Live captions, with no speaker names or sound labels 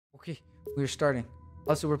Okay, we're starting.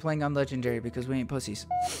 Also, we're playing on Legendary because we ain't pussies.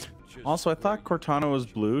 Also, I thought Cortana was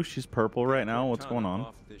blue. She's purple right now. What's going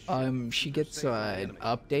on? She gets an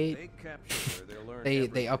update.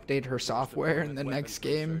 They update her software in the next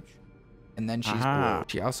game, and then she's blue.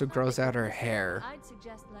 She also grows out her hair.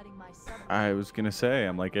 I was gonna say,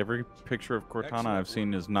 I'm like, every picture of Cortana I've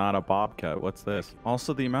seen is not a bob cut. What's this?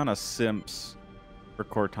 Also, the amount of simps for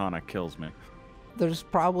Cortana kills me. There's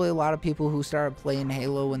probably a lot of people who started playing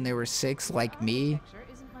Halo when they were 6, like me.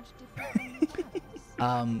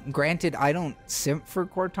 Granted, I don't simp for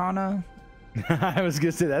Cortana. I was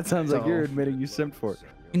gonna say, that sounds like you're admitting you simped for it.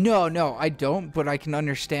 No, I don't, but I can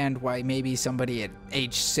understand why maybe somebody at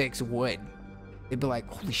age 6 would. They'd be like,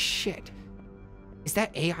 holy shit. Is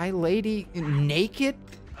that AI lady naked?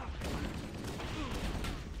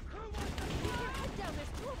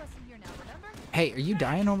 Hey, are you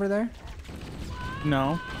dying over there?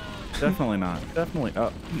 No, definitely not. Definitely.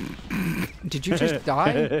 Oh. Did you just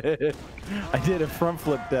die? I did a front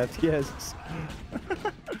flip death, yes.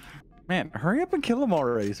 Man, hurry up and kill him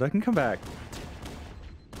already so I can come back.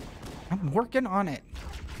 I'm working on it.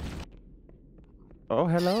 Oh,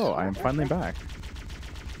 hello. I'm finally back.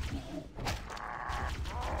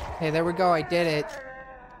 Hey, there we go. I did it.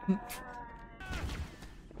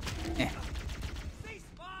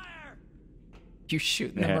 You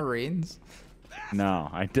shooting the Marines? No,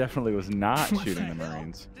 I definitely was not shooting the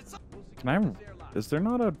Marines. Can I? Is there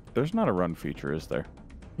not a? There's not a run feature, is there?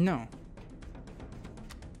 No.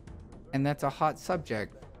 And that's a hot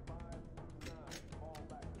subject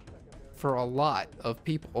for a lot of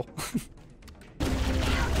people.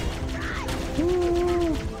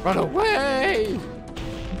 Run away!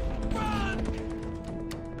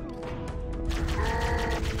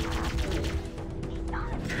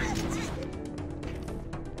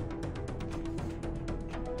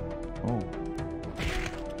 Oh.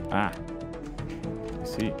 Ah. I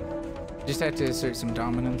see. Just have to assert some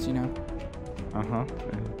dominance, you know? Uh-huh.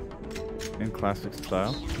 In classic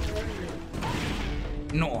style.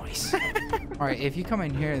 Nice. Alright, if you come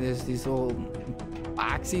in here, there's these little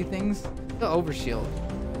boxy things. The overshield.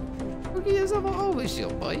 Look at yourself an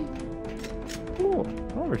overshield, buddy. Cool.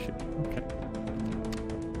 Overshield. Okay.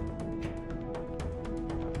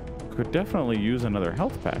 Could definitely use another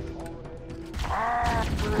health pack.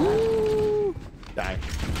 Woo! Die.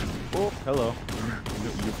 Oh, hello.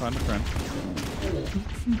 You found a friend.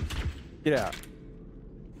 Get out.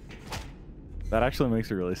 That actually makes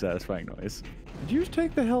a really satisfying noise. Did you just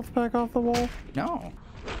take the health pack off the wall? No.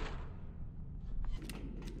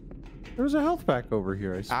 There was a health pack over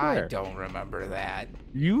here, I swear. I don't remember that.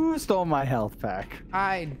 You stole my health pack.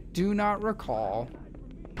 I do not recall.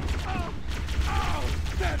 Oh,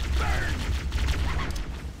 that burned.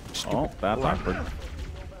 Oh, that's awkward.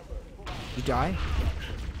 You die?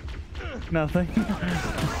 Nothing.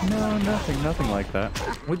 No, nothing like that.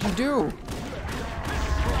 What'd you do?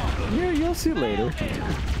 Yeah, you'll see later.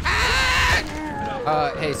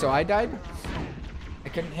 Hey, so I died? I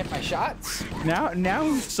couldn't hit my shots? Now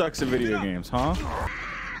who sucks at video games, huh?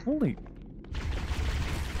 Holy.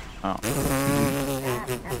 Oh.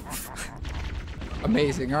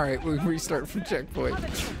 Amazing. All right, we restart from checkpoint.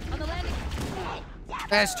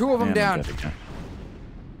 That's 2 of them down.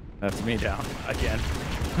 That's me down again.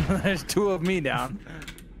 There's 2 of me down.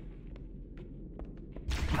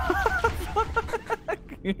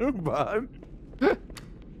 You bud.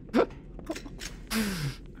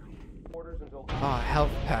 Oh,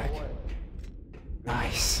 health pack.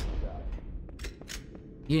 Nice.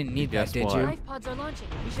 You didn't need that, did you? Life pods are launching.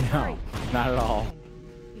 We should No, hurry. not at all.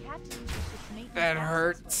 We have to use this to make That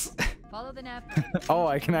hurts. Follow the nav. Oh,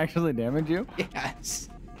 I can actually damage you? Yes.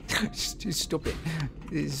 Stupid.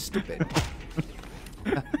 This is stupid.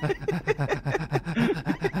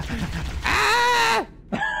 Ah!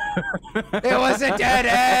 It was a dead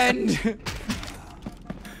end.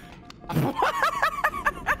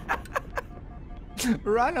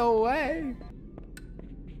 Run away.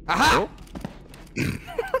 Aha!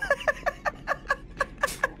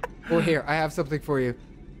 Well, here, I have something for you.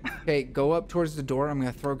 Okay, go up towards the door. I'm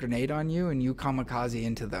gonna throw a grenade on you, and you kamikaze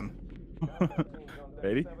into them.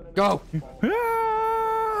 Ready? Go.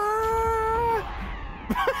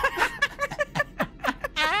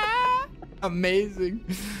 Amazing.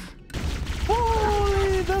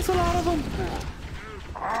 Holy, that's a lot of them.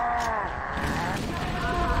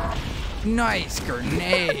 Nice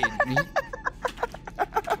grenade.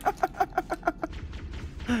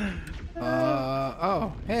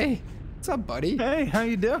 Oh, hey. What's up, buddy? Hey, how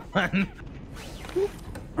you doing? All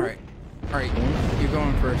right, you're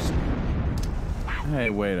going first.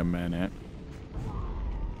 Hey, wait a minute.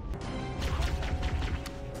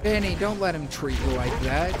 Danny, don't let him treat you like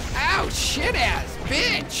that. Ow, shit ass,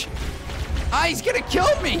 bitch! Ah, he's gonna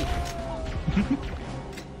kill me!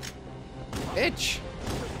 Bitch.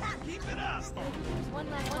 There's one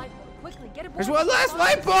last lifeboat. Quickly, get aboard. There's one last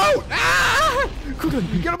lifeboat! Ah!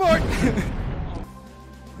 Get aboard!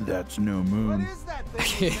 That's no moon.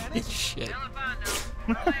 Shit.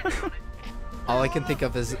 All I can think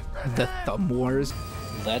of is the Thumb Wars.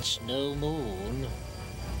 That's no moon.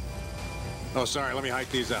 Oh, sorry. Let me hike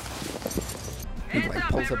these up. He like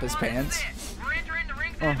pulls up his pants.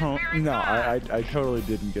 No, I totally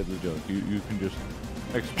didn't get the joke. You can just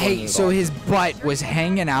explain Hey, it so all. his butt was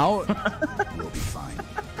hanging out. We'll be fine.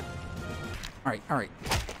 All right.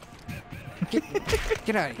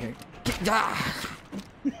 Get out of here.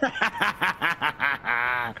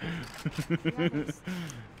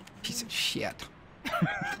 Piece of shit.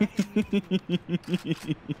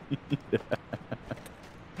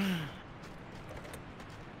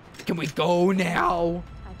 Can we go now?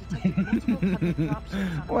 I've detected multiple covered dropships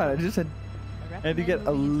on What? I board. just had I to get a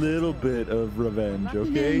recommend little moving bit of revenge,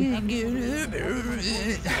 okay?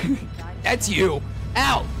 That's you.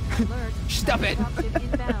 Ow! Alert. Stop it. Dropship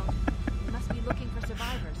inbound. We must be looking for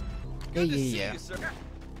survivors. Yeah.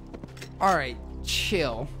 All right,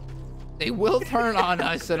 chill. They will turn on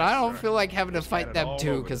us, and I don't feel like having to fight them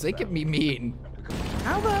too, because they can be mean.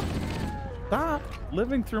 How the? Stop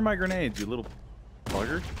living through my grenades, you little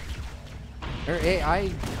bugger. Their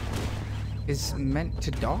AI is meant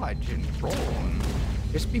to dodge and roll and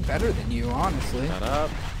just be better than you, honestly. Shut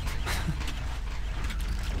up.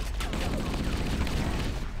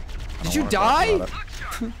 Did you die?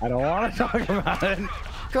 I don't want to talk about it.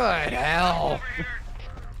 Good hell.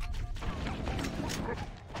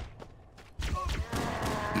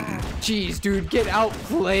 Jeez, dude, get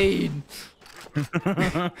outplayed.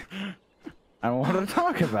 I don't want to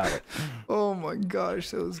talk about it. Oh my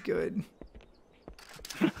gosh, that was good.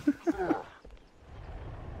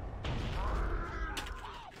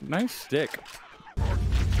 Nice stick.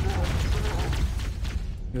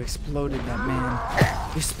 You exploded that man.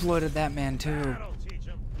 You exploded that man too.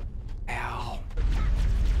 Ow.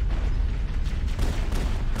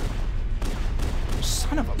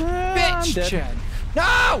 Son of a bitch, dead. Chen.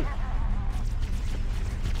 No!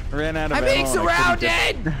 Ran out of I'm ammo being and I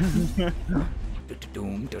couldn't surrounded!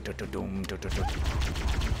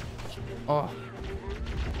 Oh.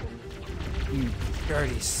 You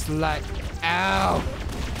dirty slut. Ow!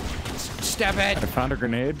 Step it! I found a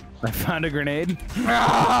grenade.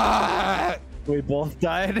 Ah! We both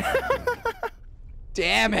died.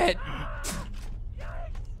 Damn it!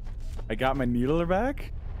 I got my needler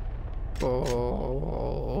back.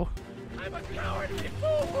 Oh.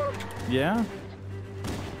 Yeah?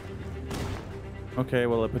 Okay,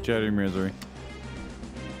 well, I put you out of your misery.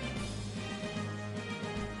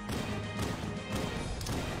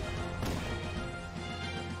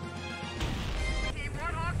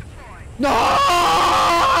 No!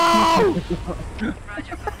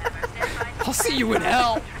 I'll see you in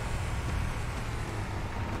hell.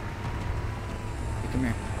 Hey, come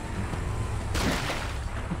here.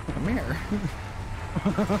 Come here.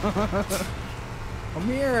 Come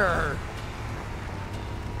here.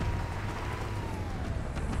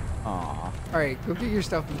 Aw. All right, go get your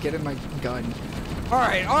stuff and get in my gun. All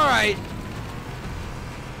right.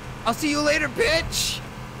 I'll see you later, bitch.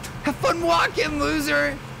 Have fun walking,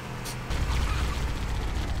 loser.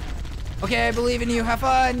 Okay, I believe in you. Have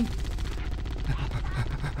fun.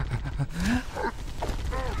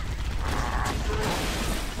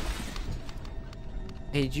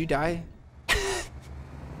 Hey, did you die?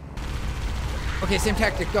 Okay, same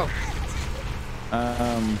tactic. Go.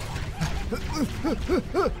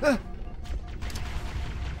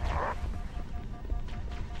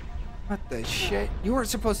 What the shit? You weren't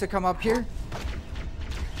supposed to come up here.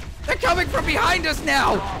 They're coming from behind us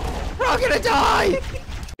now. We're all gonna die.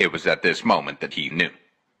 It was at this moment that he knew.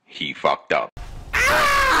 He fucked up.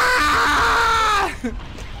 Ah!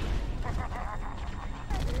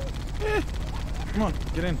 Come on,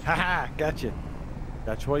 get in. Haha, gotcha.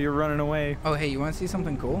 That's why you're running away. Oh, hey, you want to see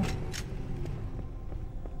something cool?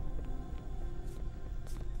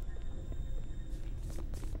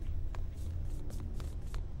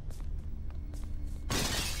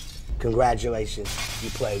 Congratulations, you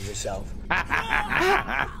played yourself.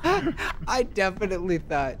 I definitely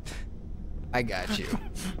thought I got you.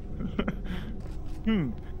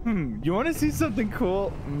 You want to see something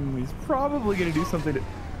cool? He's probably gonna do something to...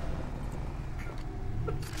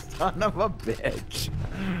 Son of a bitch.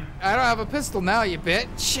 I don't have a pistol now, you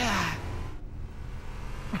bitch.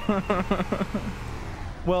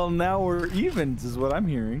 Well, now we're evens is what I'm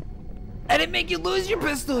hearing. I didn't make you lose your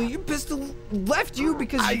pistol. Your pistol left you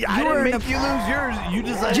because I you didn't were make you lose yours. You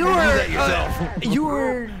decided you to do were that yourself. you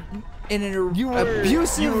were in an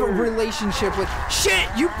abusive relationship with shit.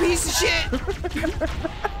 You piece of shit.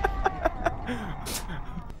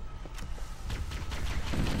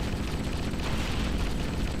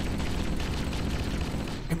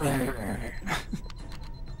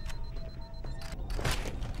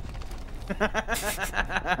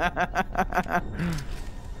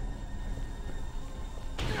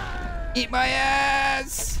 Eat my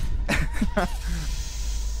ass!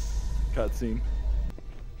 Cutscene.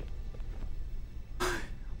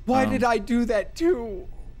 Why did I do that too?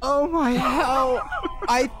 Oh my hell!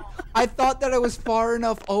 I thought that I was far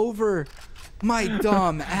enough over. My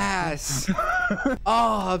dumb ass.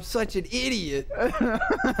 Oh, I'm such an idiot.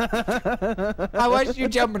 I watched you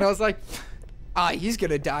jump and I was like, he's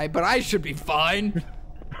gonna die, but I should be fine.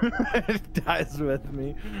 It dies with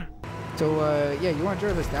me. So, yeah, you want to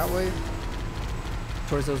drive us that way?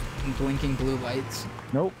 Towards those blinking blue lights?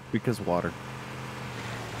 Nope, because water.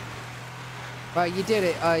 You did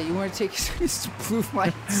it. You want to take us to blue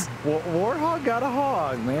lights? Warthog got a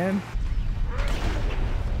hog, man.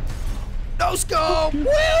 No scope!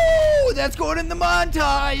 Woo! That's going in the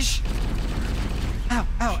montage! Ow,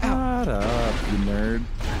 ow, ow. Shut up, you nerd.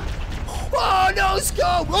 Oh, no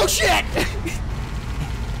scope! Oh, shit!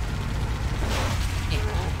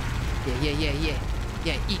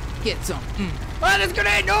 Yeah, eat, get some. Oh, that's a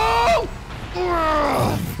grenade! No!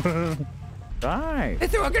 Die. They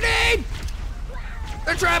threw a grenade!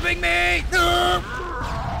 They're trapping me!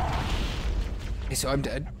 Okay, so I'm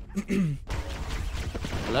dead.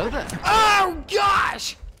 Hello there. Oh,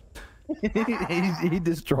 gosh! he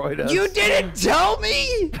destroyed us. You didn't tell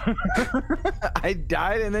me! I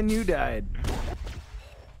died and then you died.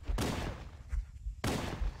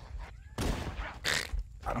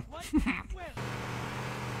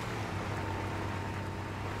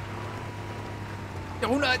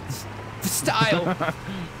 Donuts style.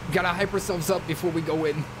 Gotta hype ourselves up before we go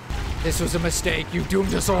in. This was a mistake. You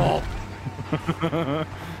doomed us all.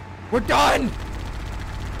 We're done.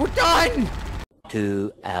 We're done.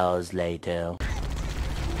 2 hours later.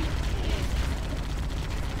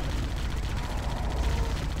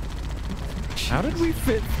 How did we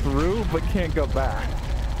fit through but can't go back?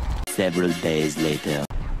 Several days later.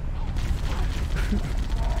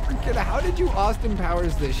 Freaking, how did you Austin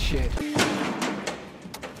Powers this shit?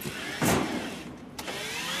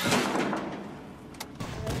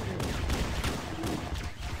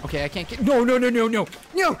 Okay, I can't get. No!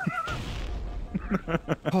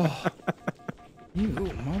 Oh. You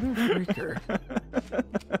mother freaker.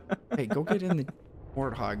 Hey, go get in the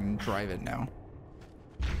Warthog and drive it now.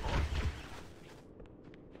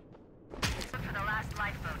 For the last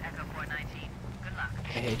lifeboat, Echo 419. Good luck. I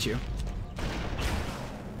hate you.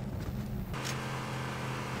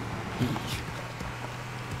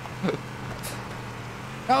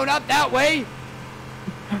 No, not that way!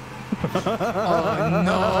 Oh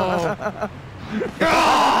no!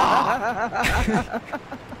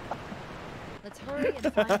 Let's hurry and find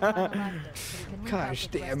the final lifeboat so we can link up Gosh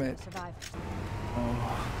with the damn rest it. of the survivors.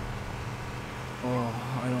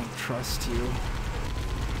 Oh, I don't trust you.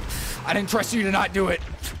 I didn't trust you to not do it.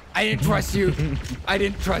 I didn't trust you. I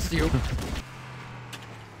didn't trust you.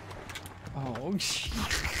 Oh, shit.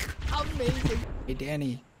 Amazing. Hey,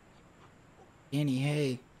 Danny. Danny,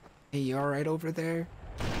 hey. Hey, you alright over there?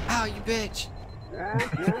 Ow, you bitch.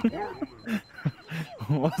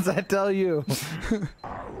 What does that tell you?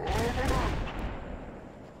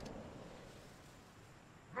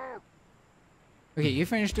 Okay, you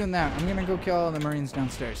finish doing that. I'm gonna go kill all the Marines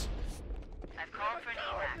downstairs. I've called for an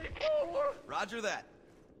evac. Roger that.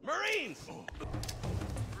 Marines!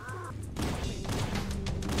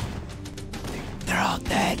 They're all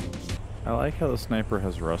dead. I like how the sniper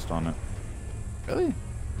has rust on it. Really?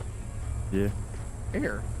 Yeah.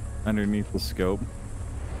 Here. Underneath the scope.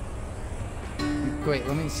 Wait,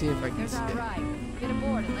 let me see if I can Here's see our it. ride. Get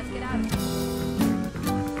aboard and let's get out of here.